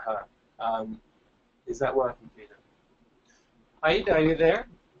over to her. Is that working, Peter? Ida, are you there?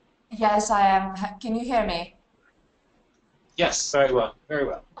 Yes, I am. Can you hear me? Yes, very well. Very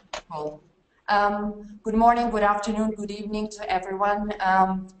well. Cool. Good morning, good afternoon, good evening to everyone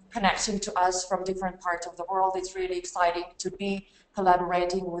connecting to us from different parts of the world. It's really exciting to be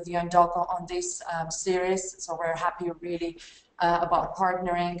collaborating with you and DOCO on this series, so we're happy really about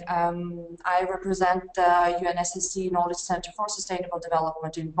partnering. I represent the UNSSC Knowledge Center for Sustainable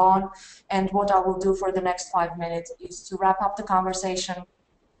Development in Bonn, and what I will do for the next 5 minutes is to wrap up the conversation,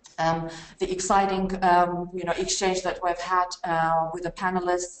 the exciting exchange that we've had with the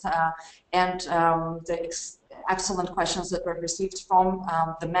panelists, and the excellent questions that were received from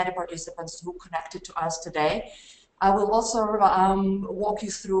the many participants who connected to us today. I will also walk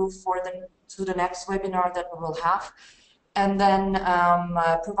you through to the next webinar that we will have, and then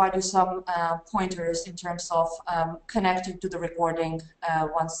provide you some pointers in terms of connecting to the recording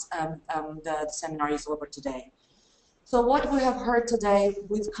once the seminar is over today. So what we have heard today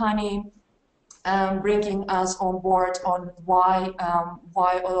with Connie bringing us on board on why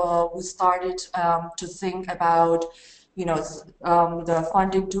we started to think about the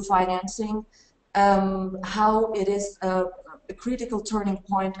funding to financing, how it is a critical turning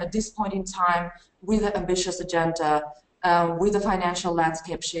point at this point in time with the ambitious agenda, with the financial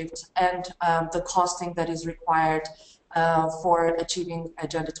landscape shift, and the costing that is required for achieving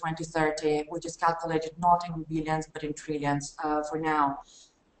Agenda 2030, which is calculated not in billions but in trillions for now.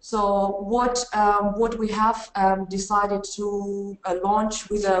 So what we have decided to launch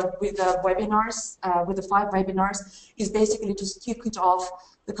with the webinars, with the 5 webinars, is basically to kick it off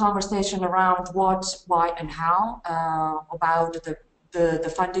the conversation around what, why, and how about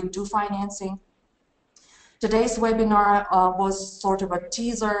the funding to financing. Today's webinar was sort of a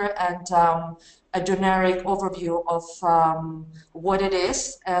teaser and a generic overview of what it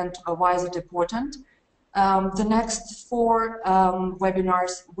is and why is it important. The next 4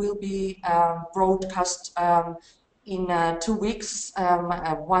 webinars will be broadcast in 2 weeks,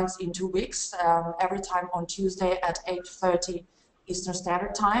 once in 2 weeks, every time on Tuesday at 8:30 Eastern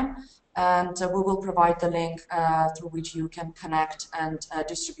Standard Time. And we will provide the link through which you can connect and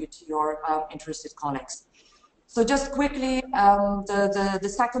distribute to your interested colleagues. So just quickly,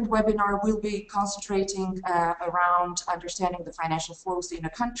 the second webinar will be concentrating around understanding the financial flows in a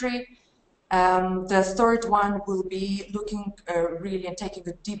country. The third one will be looking really and taking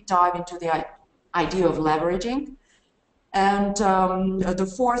a deep dive into the idea of leveraging. And the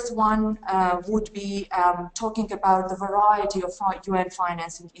fourth one would be talking about the variety of UN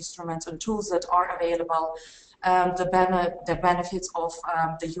financing instruments and tools that are available, the benefits of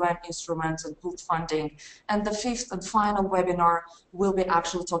the UN instruments and pooled funding. And the fifth and final webinar will be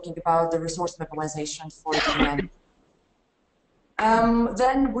actually talking about the resource mobilization for the UN.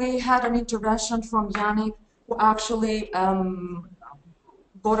 Then we had an intervention from Yannick, who actually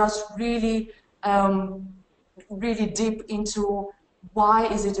got us really, really deep into why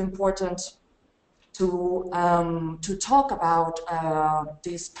is it important to talk about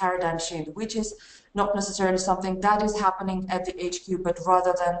this paradigm shift, which is not necessarily something that is happening at the HQ, but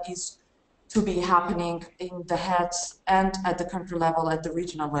rather than is to be happening in the heads and at the country level, at the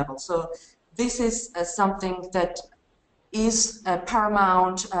regional level. So this is something that is a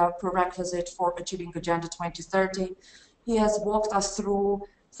paramount prerequisite for achieving Agenda 2030. He has walked us through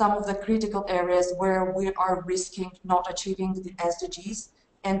some of the critical areas where we are risking not achieving the SDGs,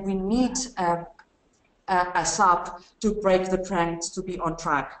 and we need a SAP to break the trends to be on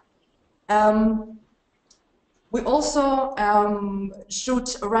track. We also should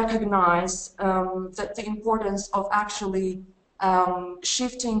recognize that the importance of actually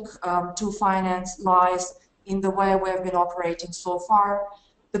shifting to finance lies in the way we have been operating so far.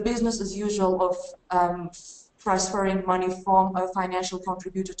 The business as usual of transferring money from a financial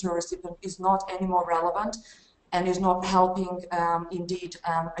contributor to a recipient is not anymore relevant and is not helping indeed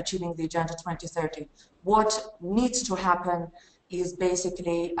achieving the Agenda 2030. What needs to happen is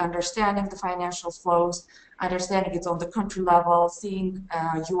basically understanding the financial flows, understanding it on the country level, seeing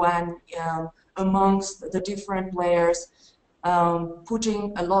UN amongst the different layers,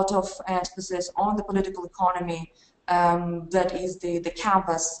 putting a lot of emphasis on the political economy that is the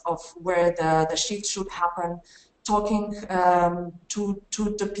canvas of where the shift should happen, talking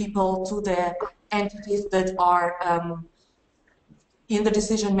to the people, to the entities that are in the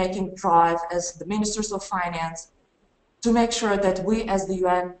decision-making drive as the ministers of finance, to make sure that we as the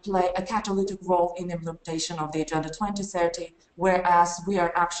UN play a catalytic role in the implementation of the Agenda 2030, whereas we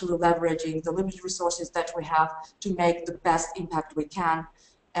are actually leveraging the limited resources that we have to make the best impact we can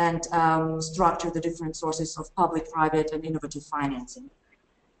and structure the different sources of public, private, and innovative financing.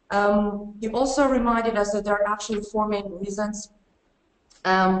 He also reminded us that there are actually 4 main reasons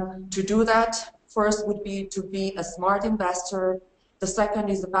to do that. First would be to be a smart investor. The second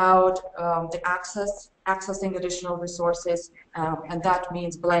is about the accessing additional resources, and that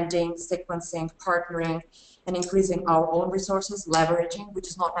means blending, sequencing, partnering, and increasing our own resources, leveraging, which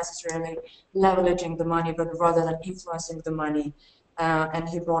is not necessarily leveraging the money, but rather than influencing the money. And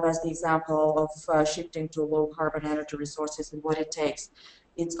he brought us the example of shifting to low carbon energy resources and what it takes.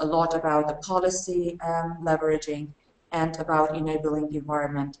 It's a lot about the policy leveraging and about enabling the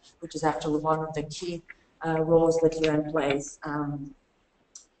environment, which is actually one of the key roles that UN plays.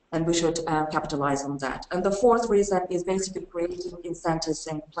 And we should capitalize on that. And the fourth reason is basically creating incentives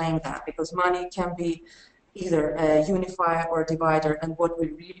and playing that, because money can be either a unifier or a divider, and what we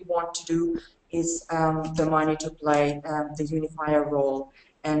really want to do is the money to play the unifier role,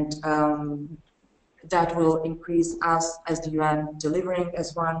 and that will increase us as the UN delivering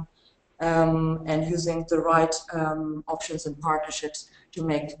as one and using the right options and partnerships to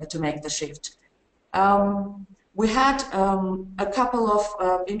make the shift. We had a couple of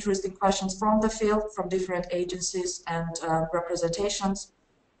interesting questions from the field, from different agencies and representations.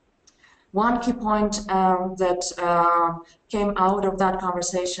 One key point that came out of that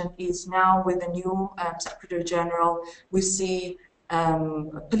conversation is now with the new Secretary General, we see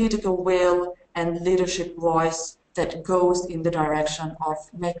political will and leadership voice that goes in the direction of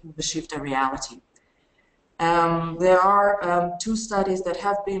making the shift a reality. There are 2 studies that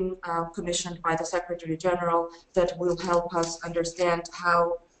have been commissioned by the Secretary General that will help us understand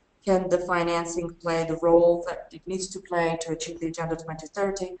how can the financing play the role that it needs to play to achieve the Agenda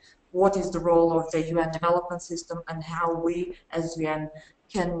 2030? What is the role of the UN development system, and how we as UN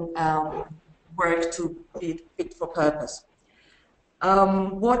can work to be fit for purpose?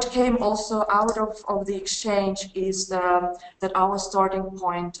 What came also out of the exchange is that our starting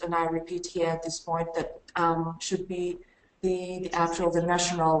point, and I repeat here at this point, that should be the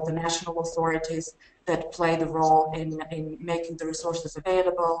national authorities that play the role in making the resources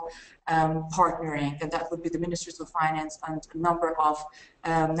available, partnering, and that would be the ministries of finance and a number of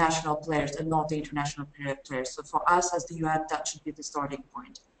national players and not the international players. So for us as the UN, that should be the starting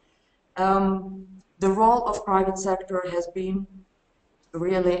point. The role of private sector has been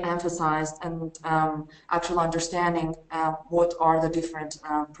really emphasized, and actual understanding what are the different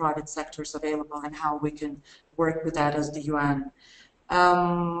private sectors available and how we can work with that as the UN.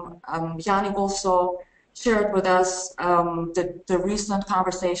 Yannick also shared with us the recent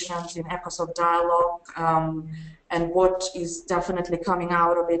conversations in ECOSOC dialogue, and what is definitely coming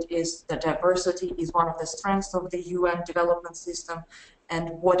out of it is that diversity is one of the strengths of the UN development system, and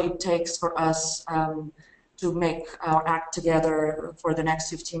what it takes for us to make our act together for the next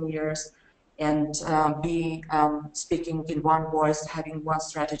 15 years and be speaking in one voice, having one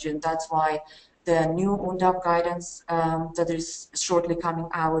strategy. And that's why the new UNDAP guidance that is shortly coming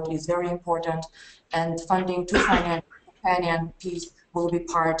out is very important, and funding to companion piece will be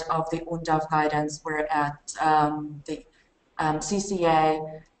part of the UNDAP guidance, where at the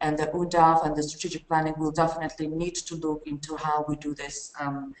CCA and the UNDAP and the strategic planning will definitely need to look into how we do this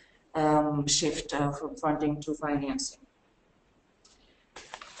shift from funding to financing.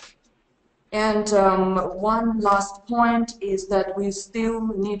 And one last point is that we still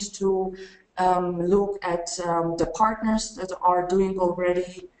need to look at the partners that are doing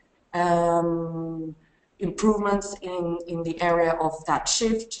already improvements in the area of that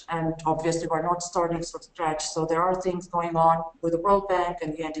shift, and obviously we're not starting from scratch, so there are things going on with the World Bank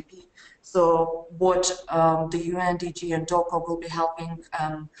and UNDP. So what the UNDG and DOCO will be helping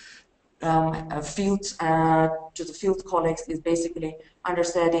to the field colleagues is basically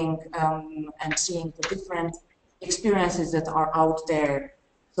understanding and seeing the different experiences that are out there.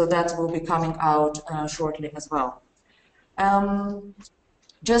 So that will be coming out shortly as well.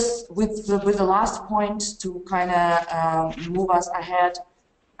 Just with the last point to kind of move us ahead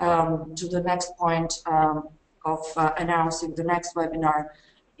to the next point of announcing the next webinar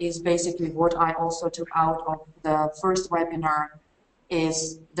is basically what I also took out of the first webinar,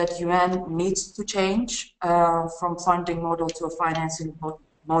 is that UN needs to change from funding model to a financing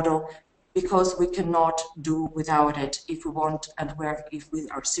model, because we cannot do without it if we want and if we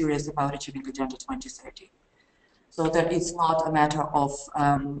are serious about achieving Agenda 2030. So that it's not a matter of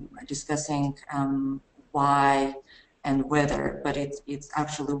discussing why and whether, but it's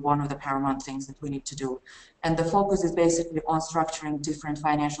actually one of the paramount things that we need to do. And the focus is basically on structuring different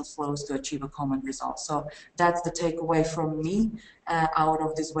financial flows to achieve a common result. So that's the takeaway from me out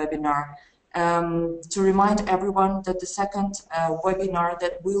of this webinar. To remind everyone that the second webinar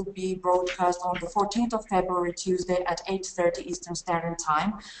that will be broadcast on the 14th of February, Tuesday at 8:30 Eastern Standard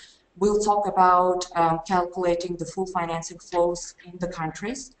Time, we'll talk about calculating the full financing flows in the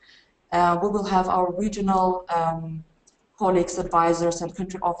countries. We will have our regional colleagues, advisors, and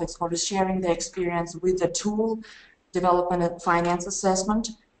country office colleagues sharing their experience with the tool Development and Finance Assessment,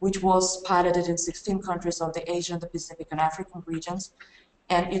 which was piloted in 16 countries of the Asian, the Pacific, and African regions.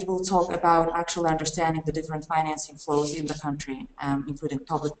 And it will talk about actually understanding the different financing flows in the country, including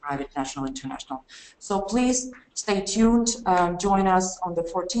public, private, national, international. So please stay tuned. Join us on the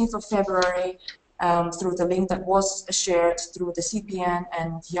 14th of February through the link that was shared through the CPN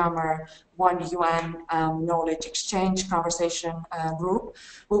and YAMR One UN Knowledge Exchange Conversation group.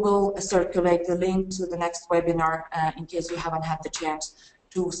 We will circulate the link to the next webinar in case you haven't had the chance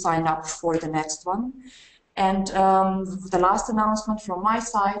to sign up for the next one. And the last announcement from my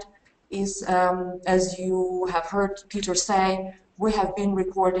side is, as you have heard Peter say, we have been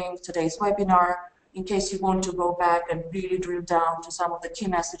recording today's webinar. In case you want to go back and really drill down to some of the key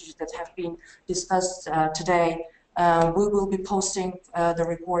messages that have been discussed today, we will be posting the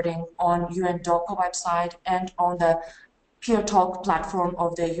recording on UN DOCO website and on the Peer Talk platform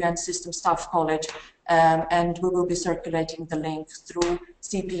of the UN System Staff College. And we will be circulating the link through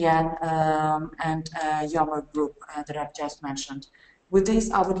CPN and YAMR group that I've just mentioned. With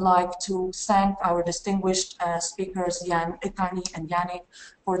this, I would like to thank our distinguished speakers, Ekani and Yannick,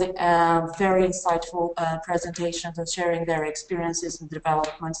 for the very insightful presentations and sharing their experiences and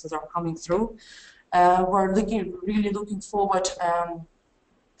developments that are coming through. We're really looking forward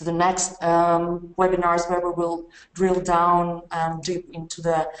the next webinars where we will drill down deep into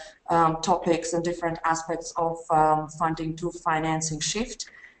the topics and different aspects of funding to financing shift.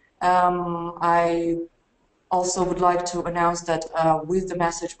 I also would like to announce that with the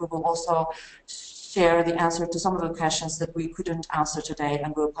message we will also share the answer to some of the questions that we couldn't answer today,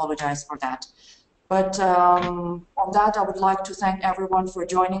 and we apologize for that. But on that, I would like to thank everyone for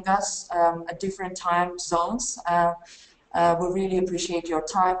joining us at different time zones. We really appreciate your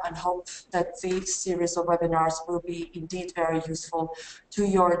time and hope that this series of webinars will be indeed very useful to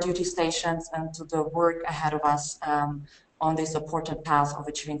your duty stations and to the work ahead of us on this important path of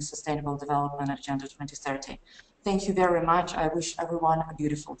achieving Sustainable Development Agenda 2030. Thank you very much. I wish everyone a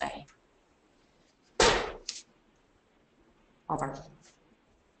beautiful day. Over.